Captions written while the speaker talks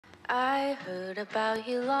I heard about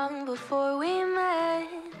you long before we met.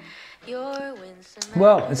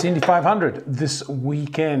 Well, it's the Indy 500 this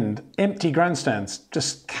weekend. Empty grandstands.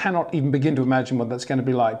 Just cannot even begin to imagine what that's going to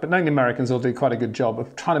be like. But knowing the Americans will do quite a good job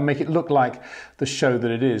of trying to make it look like the show that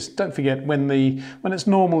it is. Don't forget, when it's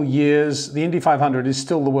normal years, the Indy 500 is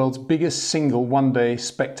still the world's biggest single one-day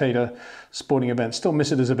spectator sporting event. Still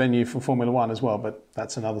miss it as a venue for Formula One as well, but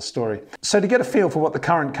that's another story. So to get a feel for what the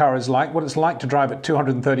current car is like, what it's like to drive at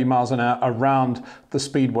 230 miles an hour around the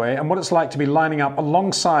speedway, and what it's like to be lining up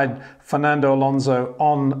alongside Fernando Alonso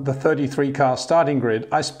on the 33-car starting grid,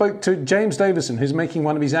 I spoke to James Davison, who's making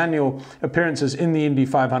one of his annual appearances in the Indy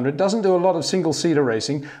 500. Doesn't do a lot of single-seater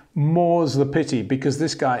racing. More's the pity, because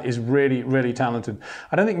this guy is really, really talented.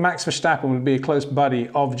 I don't think Max Verstappen would be a close buddy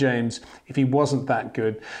of James if he wasn't that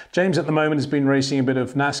good. James at the moment has been racing a bit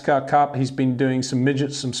of NASCAR Cup. He's been doing some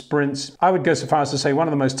midgets, some sprints. I would go so far as to say one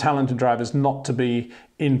of the most talented drivers not to be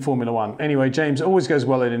in Formula One. Anyway, James always goes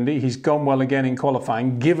well at Indy. He's gone well again in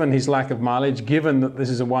qualifying, given his lack of mileage, given that this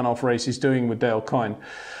is a one-off race he's doing with Dale Coyne.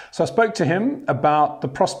 So I spoke to him about the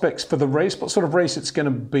prospects for the race, what sort of race it's going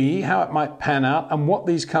to be, how it might pan out, and what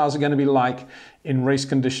these cars are going to be like in race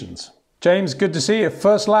conditions. James, good to see you.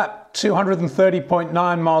 First lap,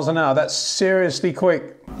 230.9 miles an hour. That's seriously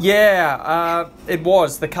quick. Yeah, it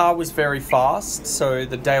was. The car was very fast. So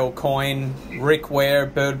the Dale Coyne, Rick Ware,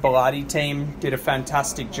 Byrd and Brian Belardi team did a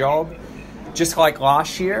fantastic job, just like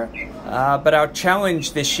last year. But our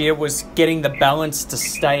challenge this year was getting the balance to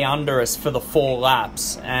stay under us for the 4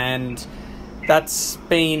 laps. And that's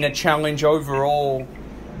been a challenge overall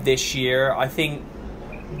this year. I think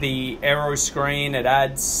the aeroscreen, it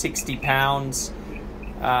adds 60 pounds,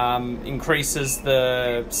 increases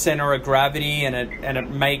the center of gravity, and it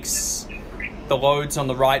makes the loads on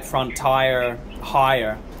the right front tire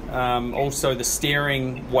higher. Also, the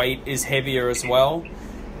steering weight is heavier as well.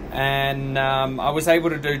 And I was able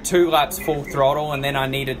to do 2 laps full throttle, and then I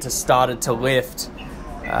needed to start it to lift.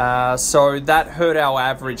 So that hurt our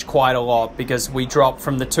average quite a lot, because we dropped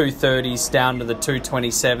from the 230s down to the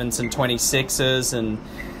 227s and 26s, and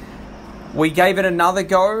we gave it another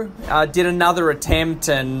go, did another attempt,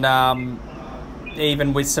 and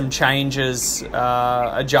even with some changes,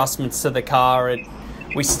 adjustments to the car,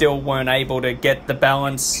 we still weren't able to get the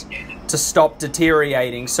balance to stop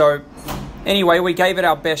deteriorating. So anyway, we gave it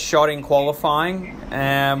our best shot in qualifying,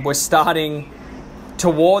 and we're starting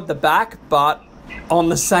toward the back, but on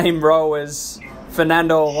the same row as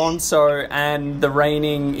Fernando Alonso and the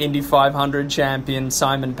reigning Indy 500 champion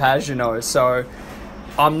Simon Pagenaud. So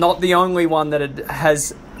I'm not the only one that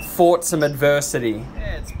has fought some adversity.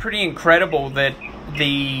 Yeah, it's pretty incredible that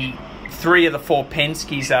the 3 of the 4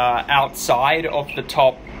 Penske's are outside of the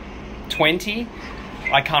top 20.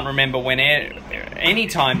 I can't remember when any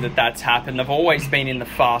time that's happened. They've always been in the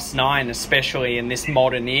Fast 9, especially in this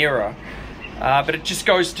modern era. But it just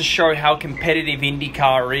goes to show how competitive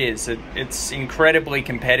IndyCar is. It's incredibly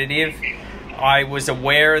competitive. I was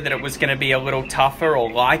aware that it was going to be a little tougher,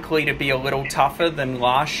 or likely to be a little tougher than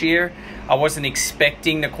last year. I wasn't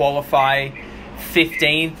expecting to qualify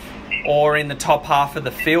 15th or in the top half of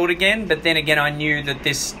the field again. But then again, I knew that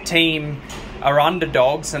this team are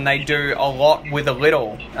underdogs and they do a lot with a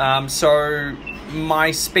little. So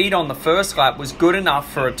my speed on the first lap was good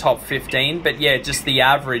enough for a top 15, but yeah, just the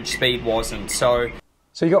average speed wasn't. So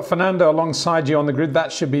you got Fernando alongside you on the grid.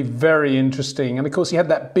 That should be very interesting. And of course, he had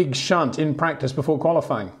that big shunt in practice before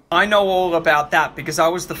qualifying. I know all about that because I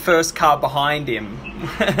was the first car behind him.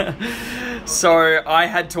 So I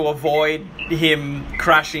had to avoid him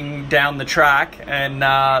crashing down the track. And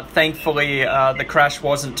thankfully, the crash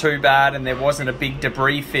wasn't too bad and there wasn't a big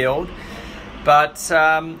debris field. But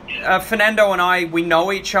Fernando and I, we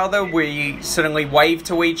know each other. We certainly wave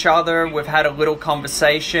to each other. We've had a little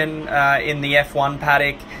conversation in the F1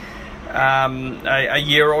 paddock a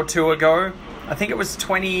year or two ago. I think it was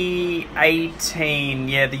 2018,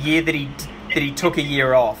 yeah, the year that he took a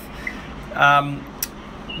year off.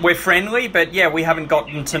 We're friendly, but yeah, we haven't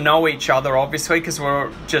gotten to know each other, obviously, because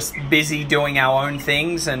we're just busy doing our own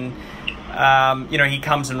things. And, you know, he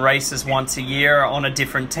comes and races once a year on a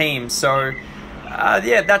different team. So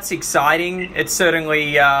yeah, that's exciting. It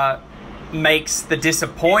certainly makes the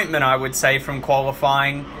disappointment, I would say, from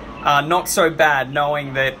qualifying not so bad,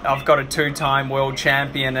 knowing that I've got a 2-time world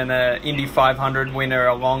champion and an Indy 500 winner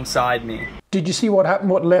alongside me. Did you see what happened,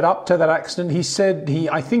 what led up to that accident?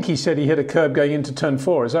 I think he said he hit a curb going into turn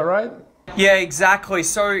 4, is that right? Yeah, exactly.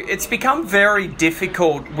 So it's become very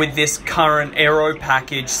difficult with this current aero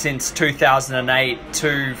package since 2008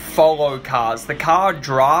 to follow cars. The car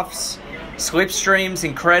drafts slipstreams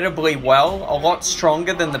incredibly well, a lot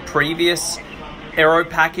stronger than the previous aero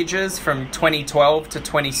packages from 2012 to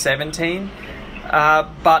 2017.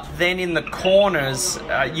 But then in the corners,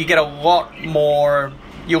 you get a lot more,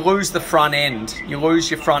 you lose the front end, you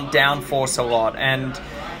lose your front downforce a lot, and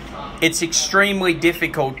it's extremely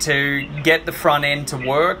difficult to get the front end to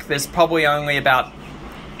work. There's probably only about,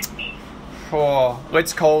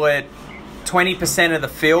 let's call it 20% of the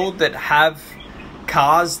field that have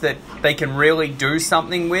cars that they can really do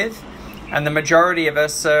something with, and the majority of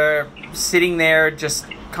us are sitting there just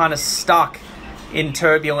kind of stuck in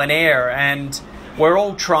turbulent air, and we're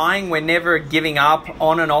all trying, we're never giving up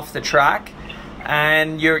on and off the track,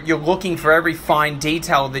 and you're looking for every fine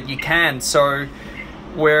detail that you can. So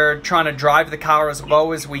we're trying to drive the car as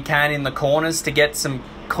low as we can in the corners to get some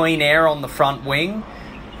clean air on the front wing,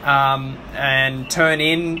 and turn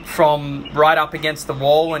in from right up against the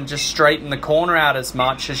wall and just straighten the corner out as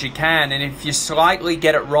much as you can. And if you slightly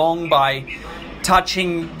get it wrong by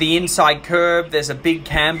touching the inside curb, there's a big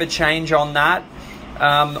camber change on that,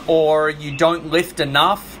 or you don't lift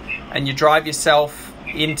enough and you drive yourself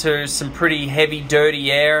into some pretty heavy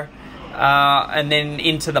dirty air, and then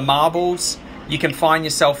into the marbles, you can find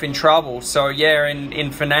yourself in trouble. So yeah,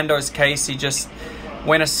 in Fernando's case, he just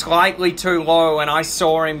went a slightly too low, and I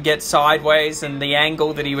saw him get sideways and the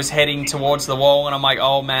angle that he was heading towards the wall, and I'm like,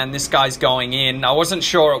 oh man, this guy's going in. I wasn't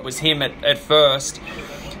sure it was him at first,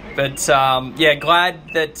 but yeah, glad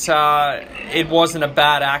that it wasn't a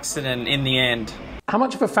bad accident in the end. How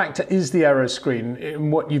much of a factor is the aeroscreen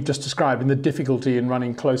in what you've just described, in the difficulty in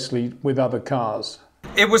running closely with other cars?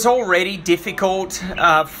 It was already difficult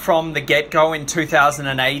from the get-go in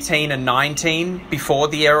 2018 and 19 before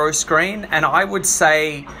the aeroscreen, and I would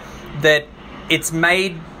say that it's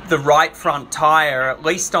made the right front tyre, at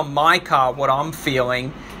least on my car, what I'm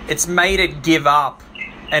feeling, it's made it give up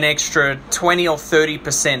an extra 20 or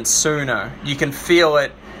 30% sooner. You can feel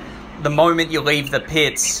it the moment you leave the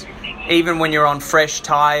pits. Even when you're on fresh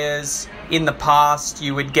tyres, in the past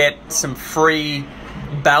you would get some free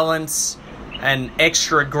balance and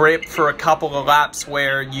extra grip for a couple of laps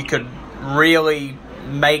where you could really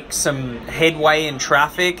make some headway in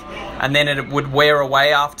traffic, and then it would wear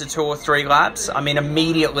away after 2 or 3 laps. I mean,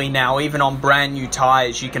 immediately now, even on brand new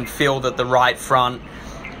tyres, you can feel that the right front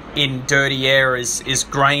in dirty air is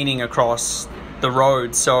graining across the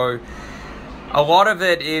road. So a lot of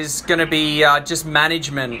it is going to be just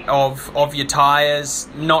management of your tyres,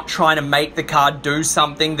 not trying to make the car do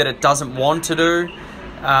something that it doesn't want to do.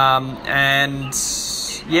 And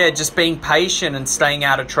yeah, just being patient and staying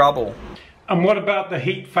out of trouble. And what about the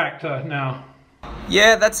heat factor now?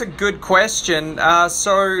 Yeah, that's a good question.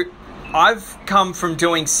 So I've come from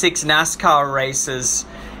doing 6 NASCAR races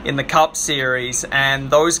in the Cup Series,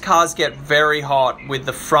 and those cars get very hot with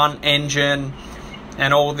the front engine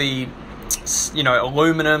and all the, you know,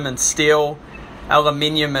 aluminum and steel,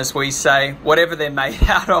 aluminium as we say, whatever they're made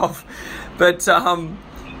out of. But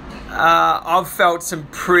I've felt some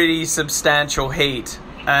pretty substantial heat,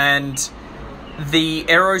 and the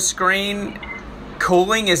aeroscreen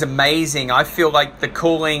cooling is amazing. I feel like the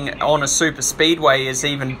cooling on a super speedway is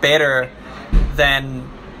even better than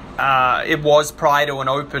it was prior to an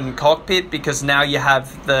open cockpit, because now you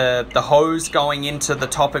have the hose going into the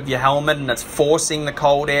top of your helmet and it's forcing the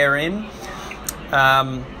cold air in.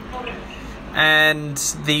 And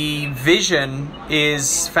the vision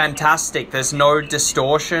is fantastic. There's no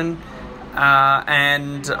distortion,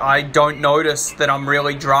 and I don't notice that I'm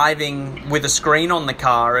really driving with a screen on the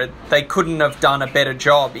car. They couldn't have done a better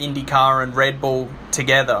job, IndyCar and Red Bull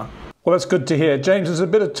together. Well, that's good to hear. James, there's a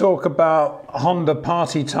bit of talk about Honda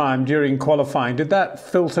party time during qualifying. Did that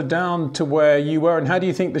filter down to where you were, and how do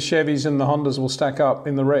you think the Chevys and the Hondas will stack up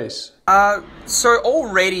in the race? So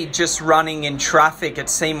already just running in traffic, it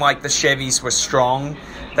seemed like the Chevys were strong.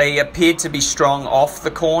 They appeared to be strong off the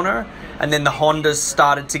corner, and then the Hondas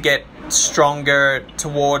started to get stronger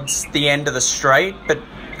towards the end of the straight, but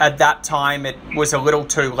at that time it was a little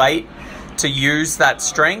too late to use that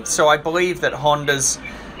strength. So I believe that Honda's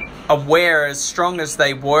aware, as strong as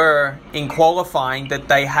they were in qualifying, that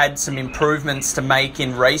they had some improvements to make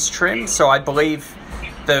in race trim. So I believe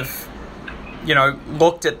they've, you know,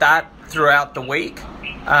 looked at that throughout the week.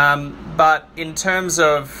 But in terms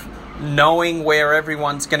of knowing where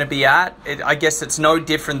everyone's going to be at, I guess it's no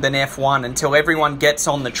different than F1 until everyone gets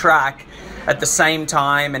on the track at the same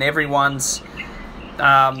time and everyone's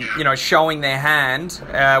you know, showing their hand.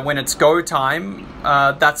 When it's go time,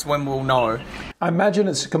 that's when we'll know. I imagine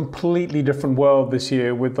it's a completely different world this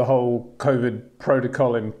year with the whole COVID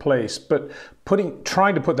protocol in place, but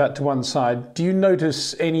trying to put that to one side, do you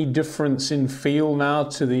notice any difference in feel now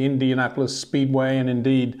to the Indianapolis Speedway and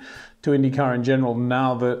indeed to IndyCar in general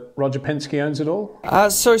now that Roger Penske owns it all?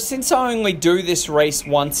 So since I only do this race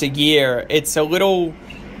once a year, it's a little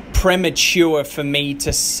premature for me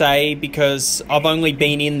to say because I've only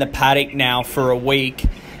been in the paddock now for a week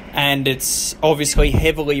and it's obviously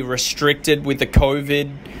heavily restricted with the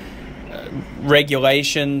COVID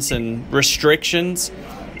regulations and restrictions.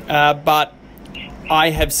 But I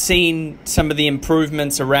have seen some of the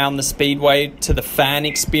improvements around the speedway to the fan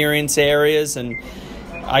experience areas, and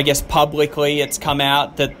I guess publicly it's come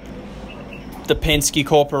out that the Penske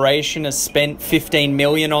Corporation has spent $15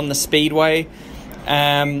 million on the speedway.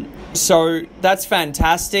 So that's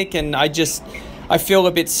fantastic, and I feel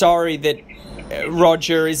a bit sorry that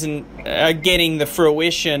Roger isn't getting the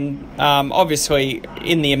fruition, obviously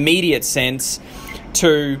in the immediate sense,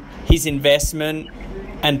 to his investment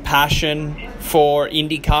and passion for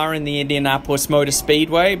IndyCar and the Indianapolis Motor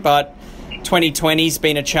Speedway. But 2020's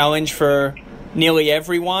been a challenge for nearly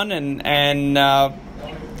everyone, and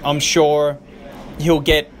I'm sure he'll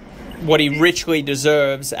get what he richly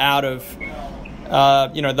deserves out of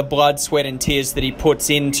the blood, sweat and tears that he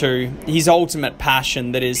puts into his ultimate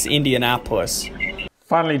passion, that is Indianapolis.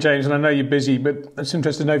 Finally, James, and I know you're busy, but it's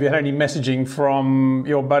interesting to know if you had any messaging from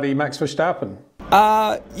your buddy Max Verstappen.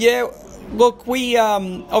 Yeah, look, we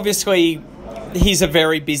obviously he's a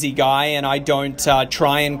very busy guy, and I don't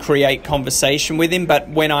try and create conversation with him. But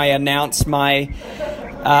when I announced my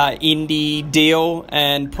Indy deal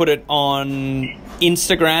and put it on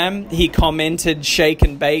Instagram, he commented "shake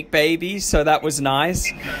and bake, baby," so that was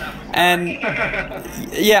nice. And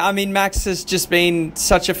yeah, I mean, Max has just been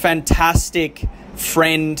such a fantastic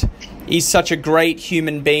friend. He's such a great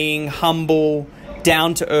human being, humble,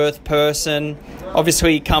 down-to-earth person.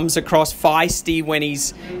 Obviously, he comes across feisty when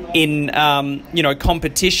he's in,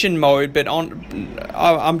 competition mode. But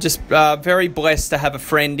I'm just very blessed to have a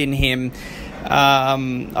friend in him.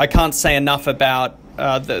 I can't say enough about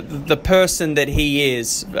the person that he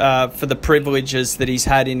is, for the privileges that he's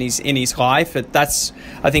had in his life. That's,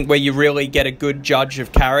 I think, where you really get a good judge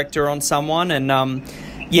of character on someone. And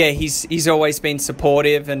he's always been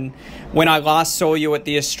supportive. And when I last saw you at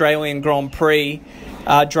the Australian Grand Prix,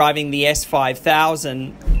 driving the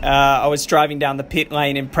S5000, I was driving down the pit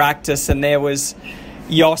lane in practice, and there was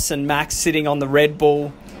Jos and Max sitting on the Red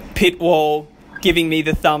Bull pit wall, giving me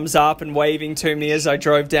the thumbs up and waving to me as I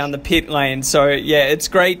drove down the pit lane. So yeah, it's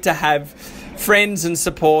great to have friends and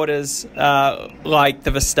supporters like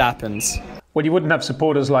the Verstappens. Well, you wouldn't have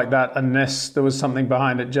supporters like that unless there was something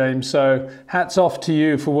behind it, James. So hats off to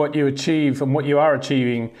you for what you achieve and what you are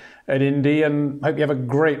achieving at Indy, and hope you have a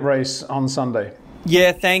great race on Sunday.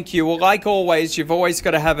 Yeah, thank you. Well, like always, you've always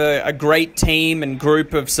got to have a great team and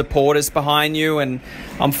group of supporters behind you, and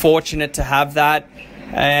I'm fortunate to have that.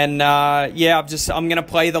 And I'm going to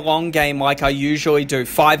play the long game like I usually do.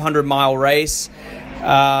 500-mile race.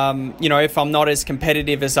 If I'm not as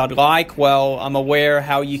competitive as I'd like, well, I'm aware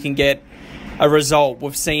how you can get a result.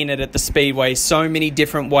 We've seen it at the Speedway. So many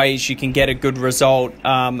different ways you can get a good result,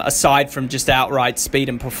 aside from just outright speed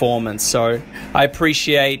and performance. So I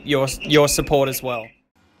appreciate your support as well.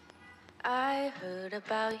 I heard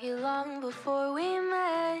about you long before we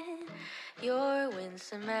met. You're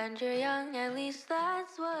winsome and you're young, at least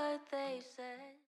that's what they said.